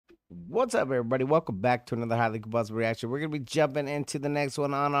What's up, everybody? Welcome back to another highly combustible reaction. We're gonna be jumping into the next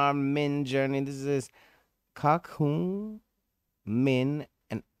one on our Min journey. This is KHØC, Min,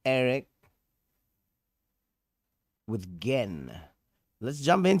 and ERIK with Ghen. Let's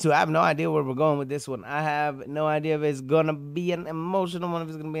jump into it. I have no idea where we're going with this one. I have no idea if it's gonna be an emotional one, if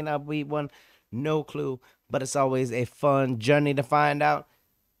it's gonna be an upbeat one. No clue. But it's always a fun journey to find out.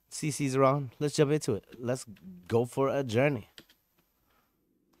 CC's around. Let's jump into it. Let's go for a journey.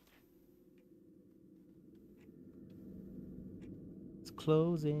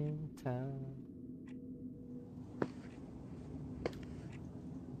 Closing time.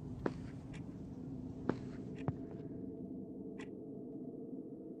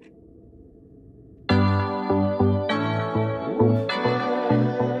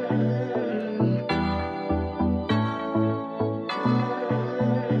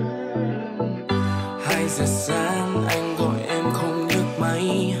 Hai giờ sáng anh gọi em không nhấc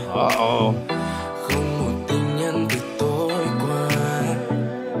máy. Không một tin nhắn từ tối qua.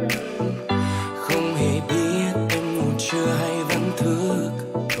 Không hề biết em ngủ chưa hay vẫn thức.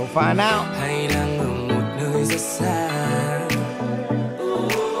 Go find out. Hay đang ở một nơi rất xa.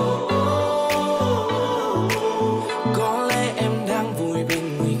 Có lẽ em đang vui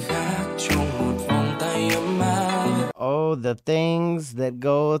bên người khác trong một vòng tay ấm áp. Oh, the things that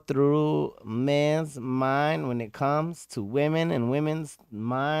go through men's mind when it comes to women and women's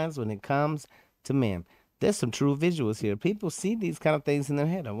minds when it comes to men. There's some true visuals here. People see these kind of things in their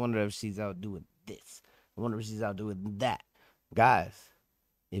head. I wonder if she's out doing this. I wonder if she's out doing that. Guys,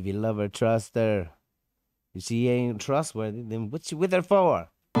 if you love her, trust her. If she ain't trustworthy, then what you with her for?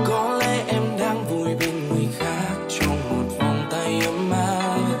 Có lẽ em đang vui bên người khác trong một vòng tay ấm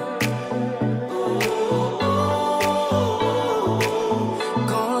áp.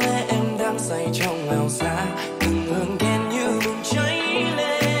 Có lẽ em đang say trong ảo giác, từng hương ghen như bùng cháy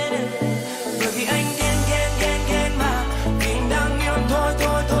lên. Bởi vì anh ghen mà, vì anh đang yêu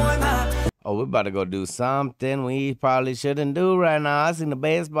thôi mà. Oh, we're about to go do something we probably shouldn't do right now. I seen the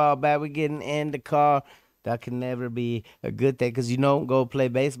baseball bat. We're getting in the car. That can never be a good thing because you don't go play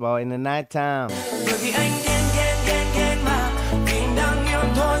baseball in the nighttime. Bởi vì anh ghen mà, vì anh đang yêu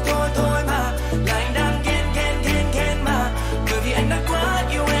thôi mà. Là anh đang ghen mà, bởi vì anh đã quá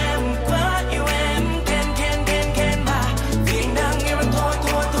yêu em. Ghen mà, vì anh đang yêu em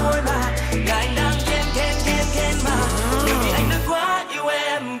thôi mà. Là anh đang ghen mà, bởi vì anh đã quá yêu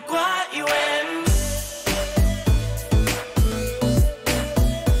em.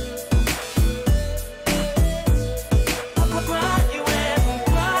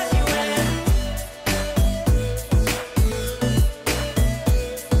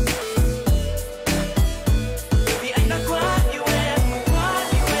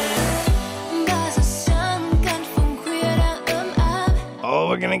 Oh,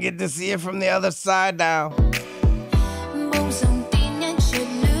 we're gonna get to see it from the other side now. Bông dòng tin nhắn chợt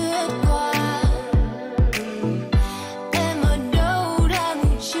lướt qua. Em ở đâu, đã ngủ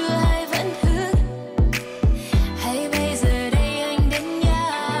chưa hay vẫn thức? Hay bây giờ đây anh đến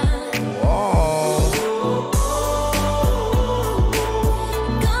nhà?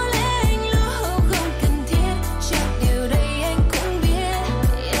 Có lẽ anh lâu không cần thiết, chắc điều đây anh cũng biết.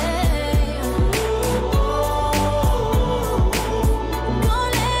 Có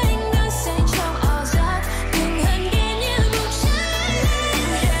lẽ anh đang say trong ảo giác, từng hận ghen như bùng cháy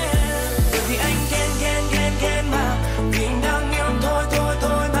lên. Bởi vì anh ghen mà, vì anh đang yêu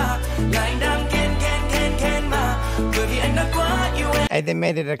thôi mà. Là anh đang ghen mà, bởi vì anh đã quá yêu em. Hey, they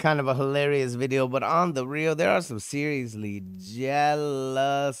made it a kind of a hilarious video, but on the real, there are some seriously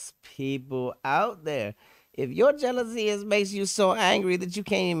jealous people out there. If your jealousy makes you so angry that you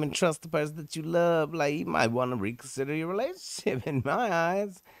can't even trust the person that you love, like, you might want to reconsider your relationship in my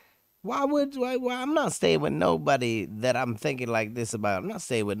eyes. Why? I'm not staying with nobody that I'm thinking like this about. I'm not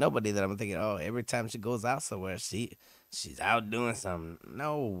staying with nobody that I'm thinking, oh, every time she goes out somewhere, she's out doing something.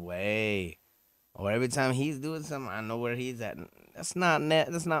 No way. Or every time he's doing something, I know where he's at. That's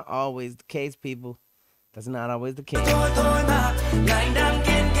not always the case, people. That's not always the case. Thôi mà, là anh đang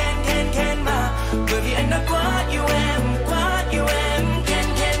ghen mà, bởi vì anh đã quá yêu em.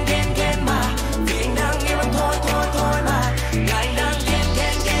 Ghen mà, vì anh đang yêu em thôi mà. Là anh đang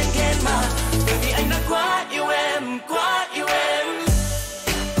ghen mà, bởi vì anh đã quá yêu em.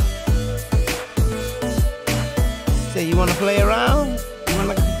 Say, you wanna play around?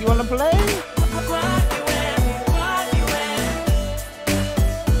 You wanna play?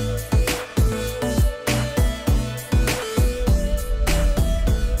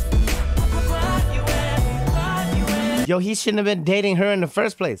 Yo, he shouldn't have been dating her in the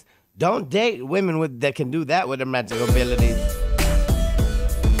first place. Don't date women that can do that with their magical abilities.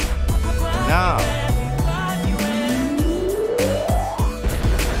 No.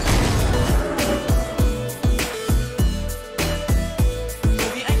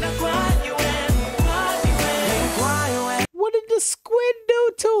 What did the squid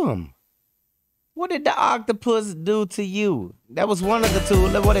do to him? What did the octopus do to you? That was one of the two.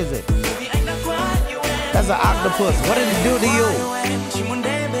 What is it? That's an octopus. What did it do to you?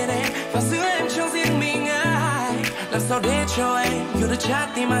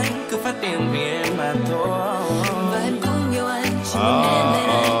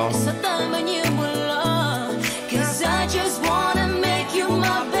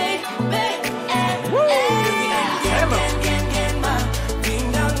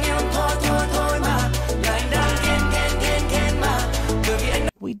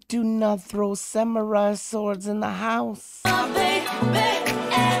 We do not throw samurai swords in the house.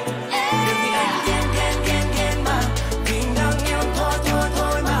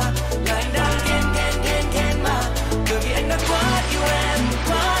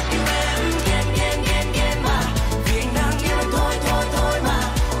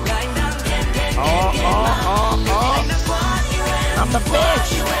 I'm the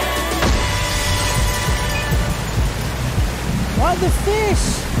fish. Why the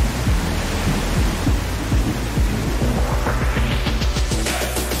fish?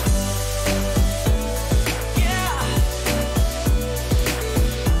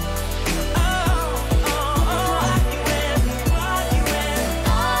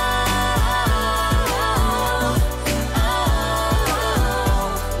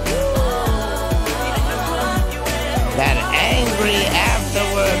 That angry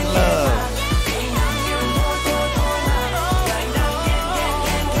afterward love.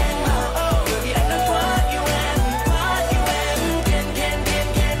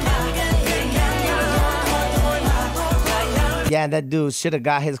 Yeah, that dude should have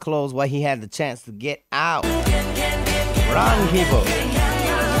got his clothes while he had the chance to get out. Run, people.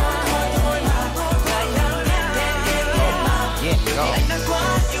 Yeah, go.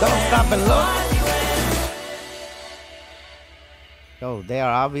 Don't stop and look. Oh, they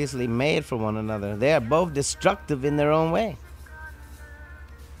are obviously made for one another. They are both destructive in their own way.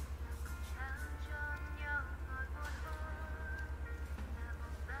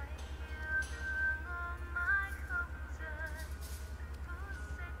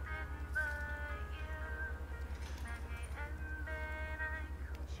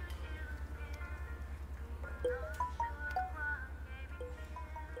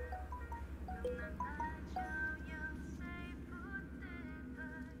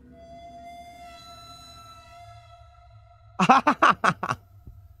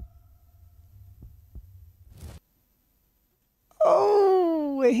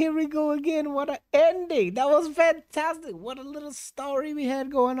 Oh, here we go again. What an ending. That was fantastic. What a little story we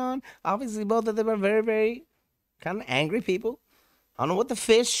had going on. Obviously, both of them are very, very kind of angry people. I don't know what the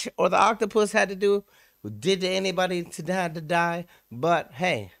fish or the octopus had to do, did to anybody to die. But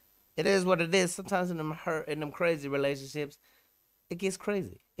hey, it is what it is. Sometimes in them crazy relationships, it gets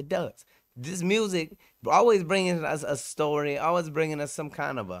crazy. It does. This music always bringing us a story, always bringing us some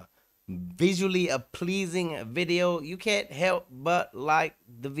kind of a visually pleasing video. You can't help but like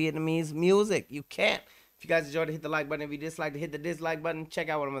the Vietnamese music. You can't. If you guys enjoyed it, hit the like button. If you dislike it, hit the dislike button. Check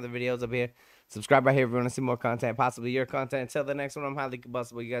out one of my other videos up here. Subscribe right here if you want to see more content, possibly your content. Until the next one, I'm highly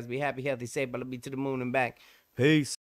combustible. You guys be happy, healthy, safe, but let me to the moon and back. Peace.